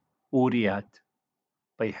Oread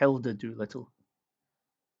by Hilda Doolittle.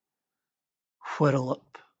 Whirl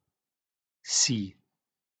up, sea,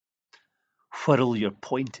 whirl your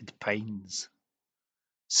pointed pines,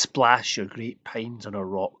 splash your great pines on our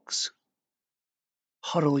rocks,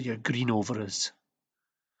 hurl your green over us,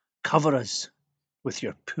 cover us with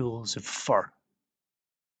your pools of fur.